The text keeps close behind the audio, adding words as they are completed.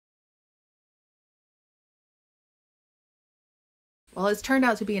Well, it's turned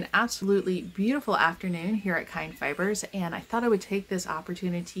out to be an absolutely beautiful afternoon here at Kind Fibers, and I thought I would take this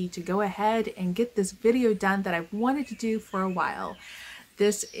opportunity to go ahead and get this video done that I've wanted to do for a while.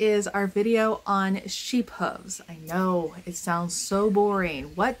 This is our video on sheep hooves. I know it sounds so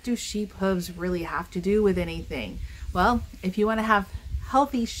boring. What do sheep hooves really have to do with anything? Well, if you want to have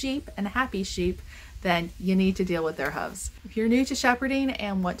healthy sheep and happy sheep, then you need to deal with their hooves. If you're new to shepherding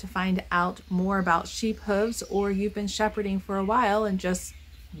and want to find out more about sheep hooves, or you've been shepherding for a while and just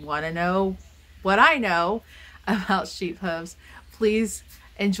want to know what I know about sheep hooves, please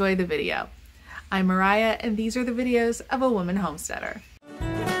enjoy the video. I'm Mariah, and these are the videos of a woman homesteader.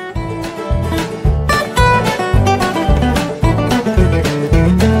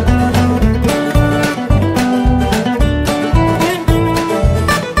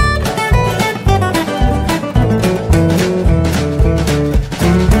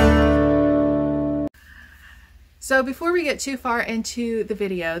 So before we get too far into the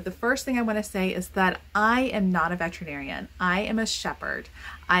video, the first thing I want to say is that I am not a veterinarian. I am a shepherd.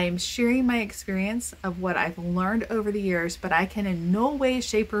 I am sharing my experience of what I've learned over the years, but I can in no way,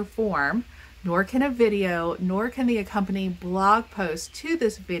 shape, or form, nor can a video, nor can the accompanying blog post to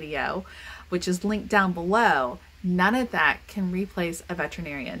this video, which is linked down below, none of that can replace a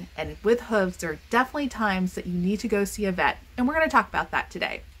veterinarian. And with hooves, there are definitely times that you need to go see a vet, and we're going to talk about that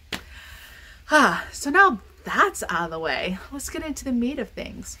today. So now that's out of the way, let's get into the meat of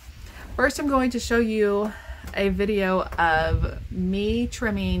things. First, I'm going to show you a video of me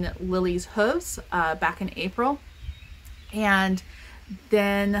trimming Lily's hooves back in April, and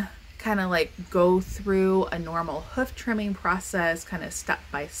then kind of like go through a normal hoof trimming process, kind of step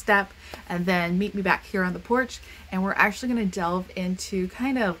by step, and then meet me back here on the porch, and we're actually going to delve into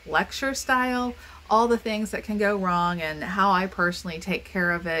kind of lecture style, all the things that can go wrong and how I personally take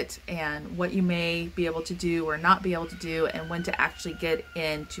care of it, and what you may be able to do or not be able to do, and when to actually get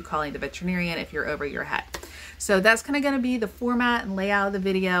into calling the veterinarian if you're over your head. So that's kind of going to be the format and layout of the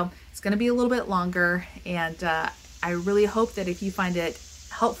video. It's going to be a little bit longer, and I really hope that if you find it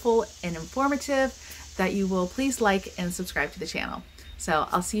helpful and informative, that you will please like and subscribe to the channel. So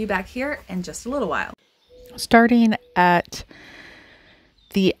I'll see you back here in just a little while. Starting at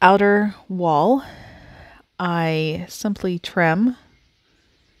the outer wall, I simply trim,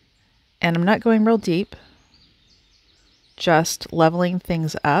 and I'm not going real deep, just leveling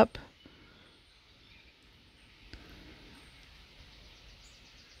things up.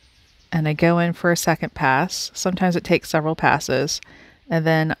 And I go in for a second pass. Sometimes it takes several passes, and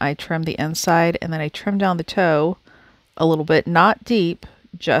then I trim the inside, and then I trim down the toe a little bit, not deep,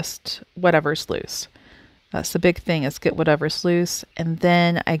 just whatever's loose. That's the big thing, is get whatever's loose, and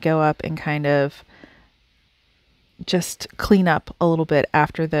then I go up and kind of just clean up a little bit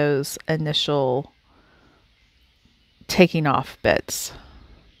after those initial taking off bits.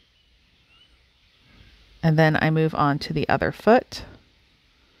 And then I move on to the other foot.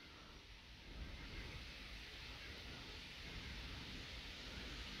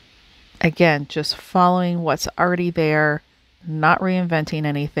 Again, just following what's already there, not reinventing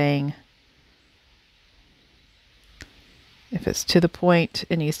anything. If it's to the point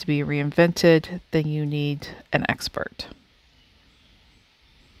it needs to be reinvented, then you need an expert.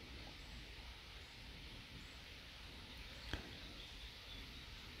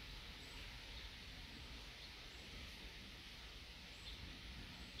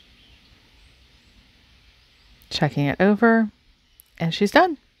 Checking it over, and she's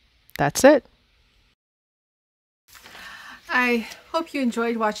done. That's it. I hope you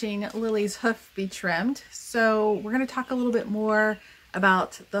enjoyed watching Lily's hoof be trimmed. So we're going to talk a little bit more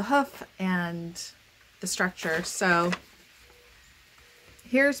about the hoof and the structure. So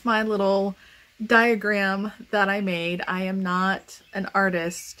here's my little diagram that I made. I am not an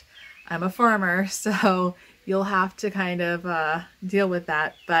artist. I'm a farmer, so you'll have to kind of deal with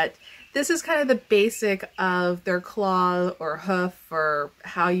that. But this is kind of the basic of their claw or hoof, or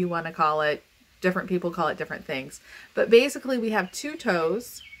how you want to call it. Different people call it different things. But basically we have two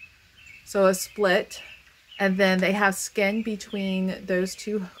toes, so a split, and then they have skin between those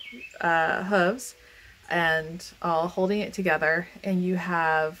two hooves, and all holding it together. And you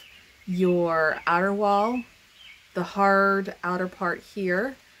have your outer wall, the hard outer part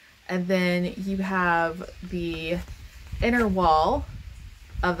here, and then you have the inner wall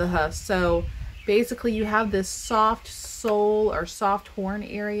of the hoof. So basically you have this soft sole or soft horn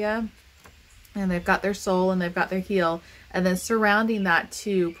area, and they've got their sole and they've got their heel, and then surrounding that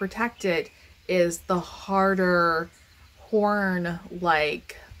to protect it is the harder horn,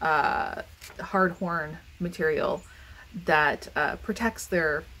 like hard horn material that protects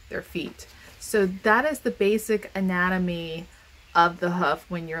their feet. So that is the basic anatomy of the hoof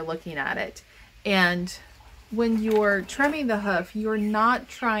when you're looking at it. And when you're trimming the hoof, you're not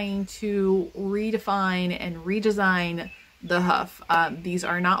trying to redefine and redesign the hoof. These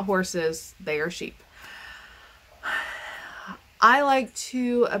are not horses, they are sheep. I like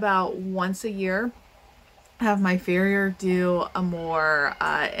to, about once a year, have my farrier do a more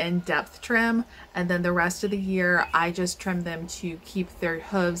in-depth trim, and then the rest of the year I just trim them to keep their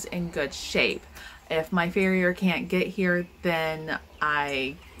hooves in good shape. If my farrier can't get here, then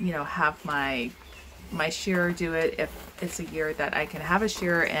I, have my shearer do it if it's a year that I can have a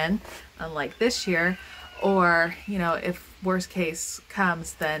shearer in, unlike this year. Or, if worst case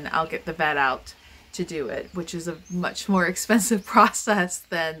comes, then I'll get the vet out to do it, which is a much more expensive process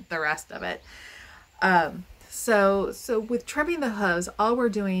than the rest of it. So with trimming the hooves, all we're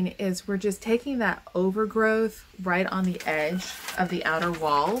doing is we're just taking that overgrowth right on the edge of the outer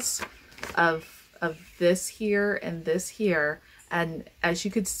walls of this here and this here. And as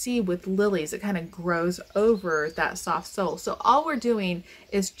you could see with lilies, it kind of grows over that soft sole. So all we're doing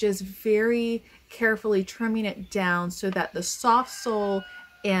is just very carefully trimming it down so that the soft sole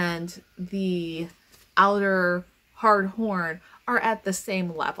and the outer hard horn are at the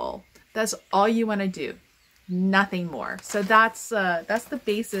same level. That's all you want to do, nothing more. So that's the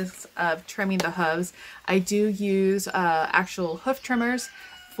basis of trimming the hooves. I do use actual hoof trimmers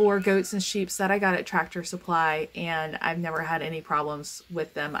for goats and sheep that I got at Tractor Supply, and I've never had any problems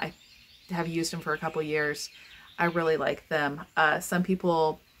with them. I have used them for a couple years. I really like them. Some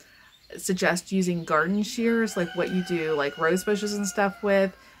people suggest using garden shears, like what you do like rose bushes and stuff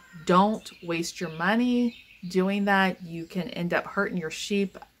with. Don't waste your money doing that. You can end up hurting your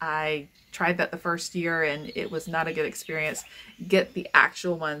sheep. I tried that the first year and it was not a good experience. Get the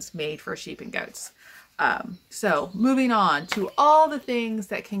actual ones made for sheep and goats. So moving on to all the things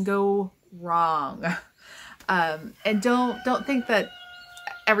that can go wrong. And don't think that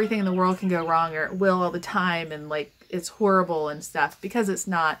everything in the world can go wrong, or it will all the time, and like it's horrible and stuff, because it's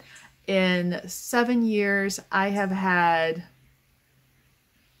not. In 7 years, I have had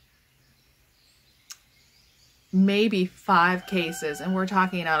maybe 5 cases, and we're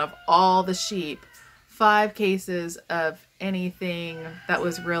talking out of all the sheep, 5 cases of anything that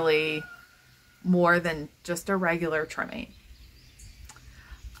was really more than just a regular trimming.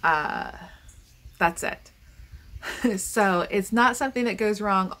 That's it. So it's not something that goes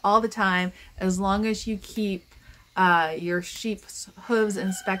wrong all the time, as long as you keep your sheep's hooves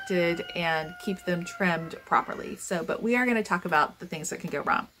inspected and keep them trimmed properly. But we are going to talk about the things that can go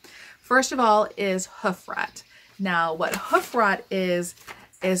wrong. First of all is hoof rot. Now, what hoof rot is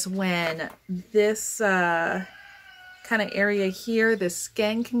when this kind of area here, the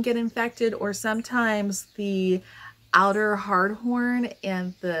skin can get infected, or sometimes the outer hard horn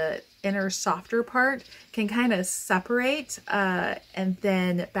and the inner softer part can kind of separate, and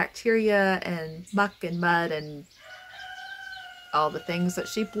then bacteria and muck and mud and all the things that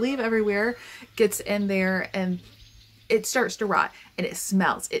sheep leave everywhere gets in there, and it starts to rot, and it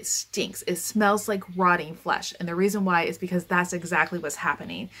smells, it stinks, it smells like rotting flesh. And the reason why is because that's exactly what's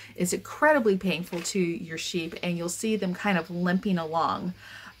happening. It's incredibly painful to your sheep, and you'll see them kind of limping along,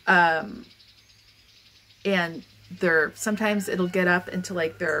 and sometimes it'll get up into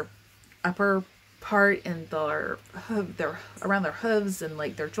like their upper part, and their around their hooves, and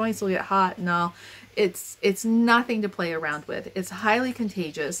like their joints will get hot and all. It's nothing to play around with. It's highly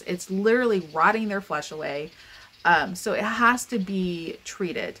contagious. It's literally rotting their flesh away. So it has to be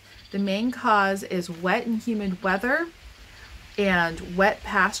treated. The main cause is wet and humid weather and wet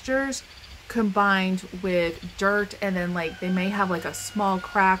pastures combined with dirt, and then like they may have like a small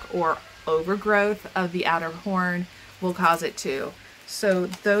crack or overgrowth of the outer horn will cause it too. So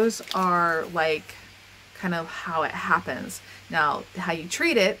those are like kind of how it happens. Now, how you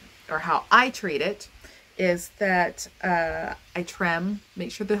treat it, or how I treat it, is that I trim,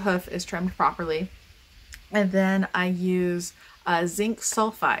 make sure the hoof is trimmed properly, and then I use zinc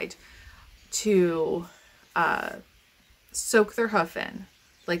sulfide to soak their hoof in,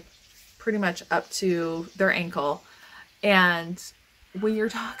 like pretty much up to their ankle. And when you're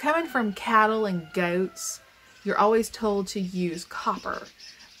coming from cattle and goats, you're always told to use copper,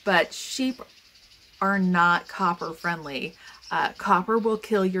 but sheep are not copper friendly. Copper will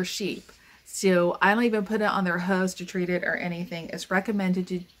kill your sheep. So I don't even put it on their hooves to treat it or anything. It's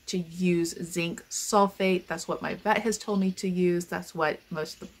recommended to use zinc sulfate. That's what my vet has told me to use. That's what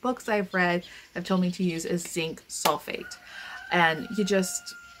most of the books I've read have told me to use, is zinc sulfate. And you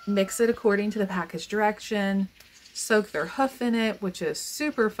just mix it according to the package direction, soak their hoof in it, which is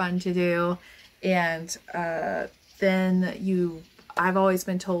super fun to do. And then I've always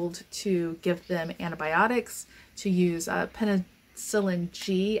been told to give them antibiotics, to use penicillin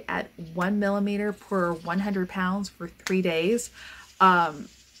G at 1 millimeter per 100 pounds for 3 days.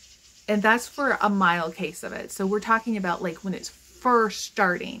 And that's for a mild case of it. So we're talking about like when it's first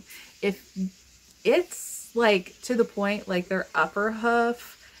starting. If it's like to the point like their upper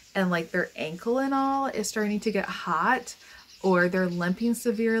hoof and like their ankle and all is starting to get hot, or they're limping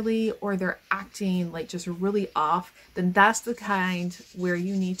severely, or they're acting like just really off, then that's the kind where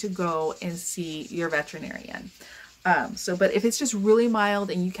you need to go and see your veterinarian. But if it's just really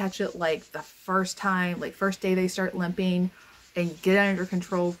mild and you catch it like the first time, like first day they start limping, and you get it under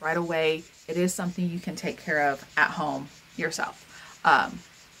control right away, it is something you can take care of at home yourself,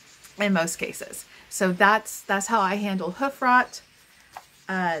 in most cases. So that's how I handle hoof rot.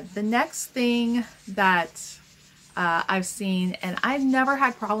 The next thing that I've seen, and I've never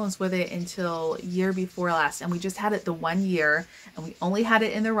had problems with it until year before last, and we just had it the 1 year, and we only had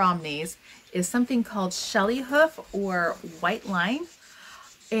it in the Romneys, is something called Shelly hoof or white line.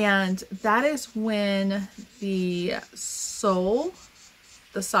 And that is when the sole,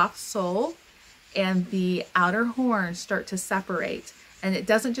 the soft sole, and the outer horn start to separate. And it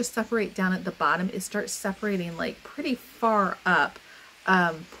doesn't just separate down at the bottom, it starts separating like pretty far up.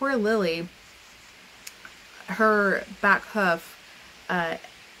 Poor Lily, her back hoof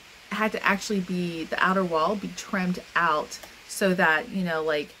had to actually be, the outer wall be trimmed out so that, you know,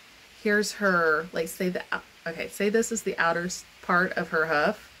 like here's her, like say this is the outer part of her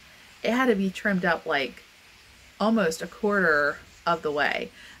hoof. It had to be trimmed up like almost a quarter of the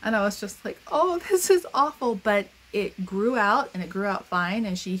way. And I was just like, oh, this is awful. But it grew out, and it grew out fine,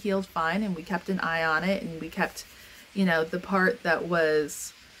 and she healed fine, and we kept an eye on it, and we kept, you know, the part that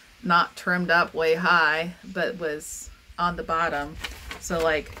was not trimmed up way high, but was on the bottom. So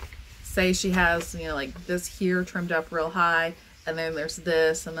like, say she has, you know, like this here trimmed up real high, and then there's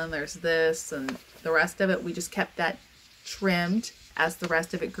this, and then there's this, and the rest of it, we just kept that trimmed as the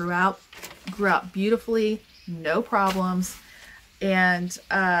rest of it grew out beautifully, no problems. And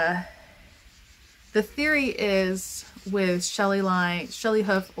the theory is with Shelly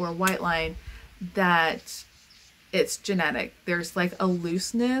hoof or white line that it's genetic. There's like a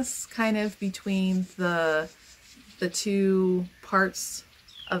looseness kind of between the two parts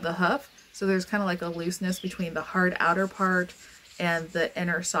of the hoof. So there's kind of like a looseness between the hard outer part and the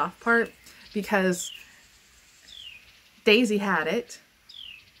inner soft part, because Daisy had it,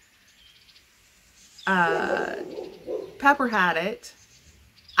 Pepper had it,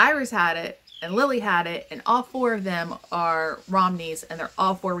 Iris had it, and Lily had it, and all 4 of them are Romneys, and they're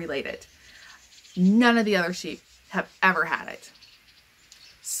all 4 related. None of the other sheep have ever had it.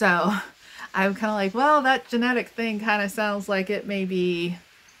 So I'm kind of like, well, that genetic thing kind of sounds like it may be,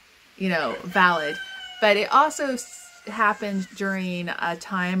 you know, valid. But it also happened during a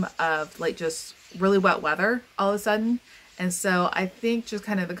time of like just really wet weather all of a sudden. And so I think just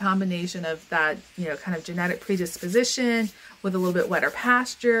kind of the combination of that, you know, kind of genetic predisposition with a little bit wetter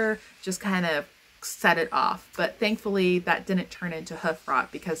pasture just kind of set it off. But thankfully that didn't turn into hoof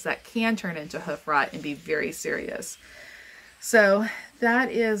rot, because that can turn into hoof rot and be very serious. So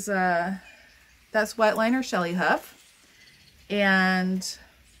that is, that's white line or Shelly hoof. And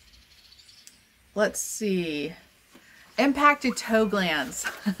let's see. Impacted toe glands.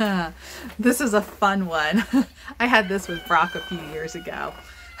 This is a fun one. I had this with Brock a few years ago.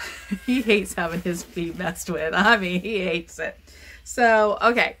 He hates having his feet messed with. I mean, he hates it. So,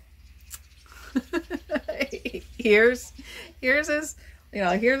 okay. here's his, you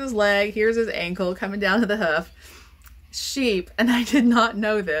know, here's his leg, here's his ankle coming down to the hoof. Sheep, and I did not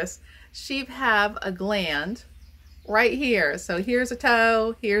know this, sheep have a gland right here. So here's a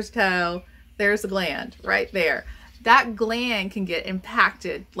toe, there's the gland right there. That gland can get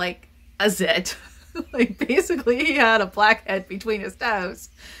impacted like a zit. Like basically he had a blackhead between his toes.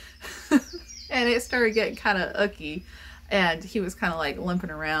 And it started getting kind of icky, and he was kind of like limping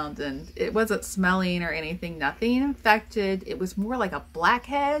around, and it wasn't smelling or anything, nothing infected. It was more like a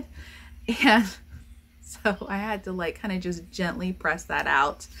blackhead. And so I had to like kind of just gently press that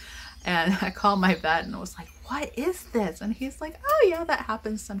out. And I called my vet and I was like, what is this? And he's like, oh yeah, that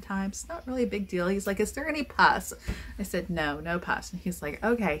happens sometimes. It's not really a big deal. He's like, is there any pus? I said, no pus. And he's like,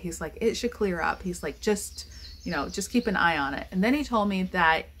 okay. He's like, it should clear up. He's like, just, you know, just keep an eye on it. And then he told me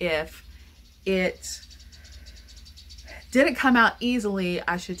that if it didn't come out easily,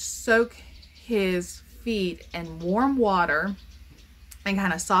 I should soak his feet in warm water and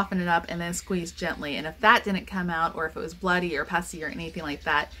kind of soften it up and then squeeze gently. And if that didn't come out, or if it was bloody or pussy or anything like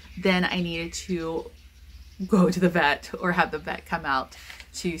that, then I needed to go to the vet or have the vet come out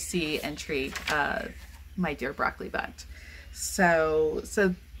to see and treat my dear broccoli butt. So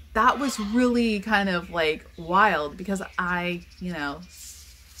that was really kind of like wild because I, you know,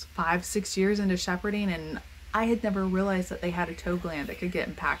 5-6 years into shepherding, and I had never realized that they had a toe gland that could get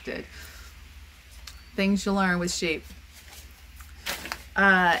impacted. Things you learn with sheep.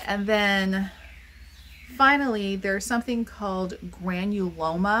 And then finally, there's something called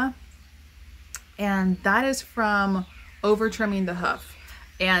granuloma, and that is from over trimming the hoof.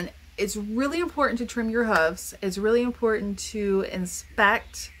 And it's really important to trim your hoofs. It's really important to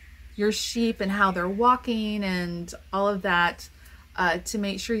inspect your sheep and how they're walking and all of that, to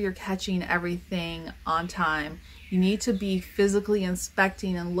make sure you're catching everything on time. You need to be physically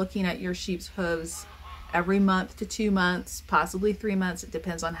inspecting and looking at your sheep's hooves every month to 2 months, possibly 3 months. It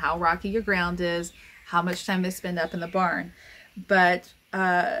depends on how rocky your ground is, how much time they spend up in the barn. But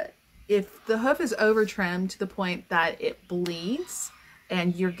if the hoof is over trimmed to the point that it bleeds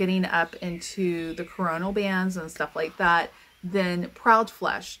and you're getting up into the coronal bands and stuff like that, then proud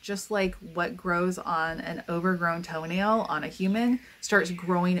flesh, just like what grows on an overgrown toenail on a human, starts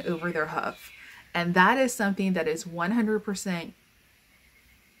growing over their hoof. And that is something that is 100%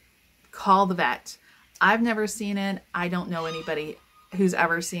 call the vet. I've never seen it. I don't know anybody who's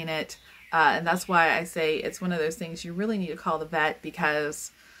ever seen it. And that's why I say it's one of those things you really need to call the vet,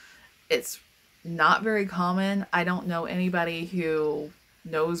 because it's not very common. I don't know anybody who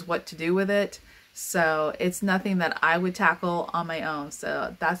knows what to do with it. So it's nothing that I would tackle on my own.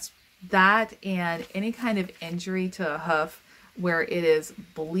 So that's that, and any kind of injury to a hoof where it is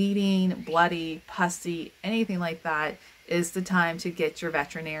bleeding, bloody, pussy, anything like that, is the time to get your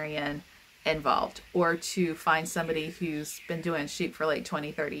veterinarian involved, or to find somebody who's been doing sheep for like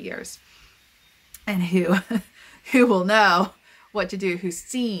 20-30 years and who will know what to do, who's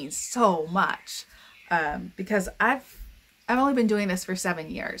seen so much, because I've only been doing this for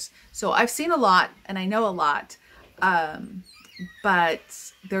 7 years, so I've seen a lot and I know a lot,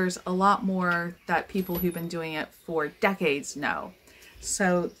 but there's a lot more that people who've been doing it for decades know.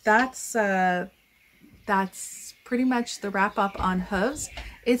 So that's pretty much the wrap up on hooves.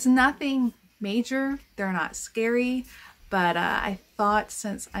 It's nothing major, they're not scary, but I thought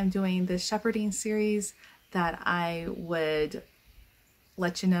since I'm doing this shepherding series that I would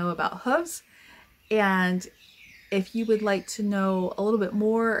let you know about hooves. And if you would like to know a little bit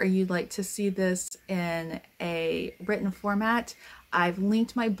more, or you'd like to see this in a written format, I've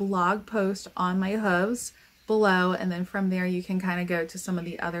linked my blog post on my hooves below, and then from there you can kind of go to some of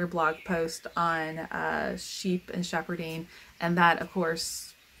the other blog posts on sheep and shepherding, and that of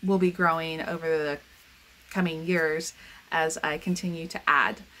course will be growing over the coming years as I continue to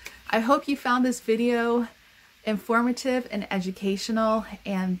add. I hope you found this video informative and educational,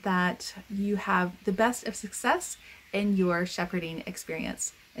 and that you have the best of success in your shepherding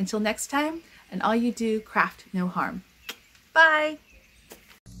experience. Until next time, and all you do, craft no harm. Bye!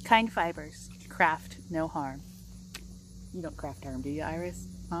 Kind fibers, craft no harm. You don't craft harm, do you, Iris?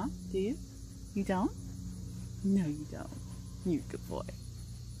 Huh? Do you? You don't? No, you don't. You're a good boy.